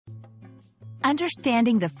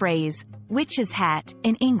understanding the phrase, witch's hat,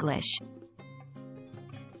 in English.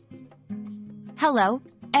 Hello,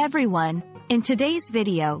 everyone. In today's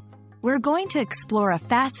video, we're going to explore a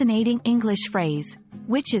fascinating English phrase,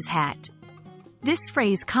 witch's hat. This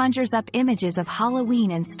phrase conjures up images of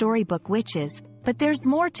Halloween and storybook witches, but there's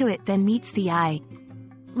more to it than meets the eye.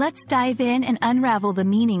 Let's dive in and unravel the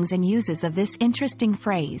meanings and uses of this interesting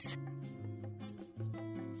phrase.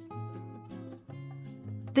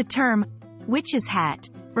 The term, witch's hat,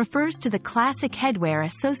 refers to the classic headwear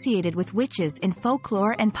associated with witches in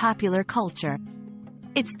folklore and popular culture.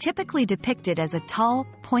 It's typically depicted as a tall,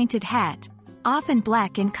 pointed hat, often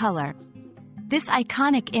black in color. This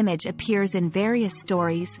iconic image appears in various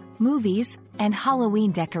stories, movies, and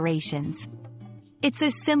Halloween decorations. It's a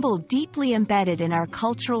symbol deeply embedded in our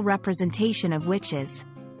cultural representation of witches.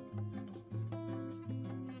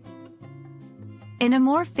 In a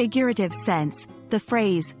more figurative sense, the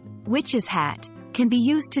phrase, witch's hat, can be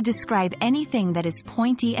used to describe anything that is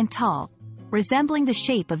pointy and tall, resembling the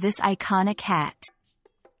shape of this iconic hat.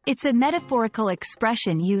 It's a metaphorical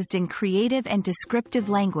expression used in creative and descriptive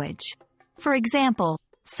language. For example,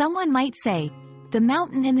 someone might say, "The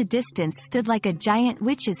mountain in the distance stood like a giant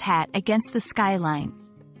witch's hat against the skyline."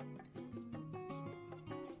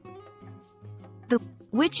 The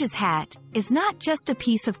witch's hat is not just a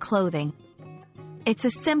piece of clothing. It's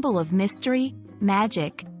a symbol of mystery,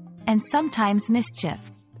 magic, and sometimes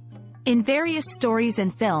mischief. In various stories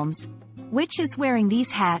and films, witches wearing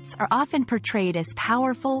these hats are often portrayed as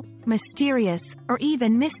powerful, mysterious, or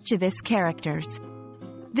even mischievous characters.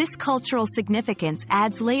 This cultural significance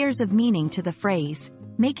adds layers of meaning to the phrase,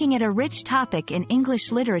 making it a rich topic in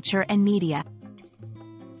English literature and media.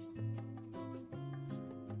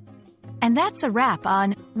 And that's a wrap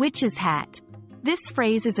on witch's hat. This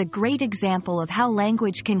phrase is a great example of how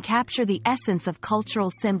language can capture the essence of cultural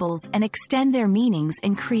symbols and extend their meanings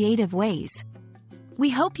in creative ways. We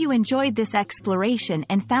hope you enjoyed this exploration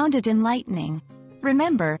and found it enlightening.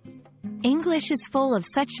 Remember, English is full of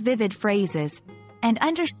such vivid phrases, and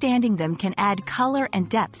understanding them can add color and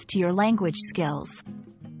depth to your language skills.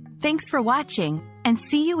 Thanks for watching, and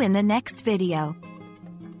see you in the next video.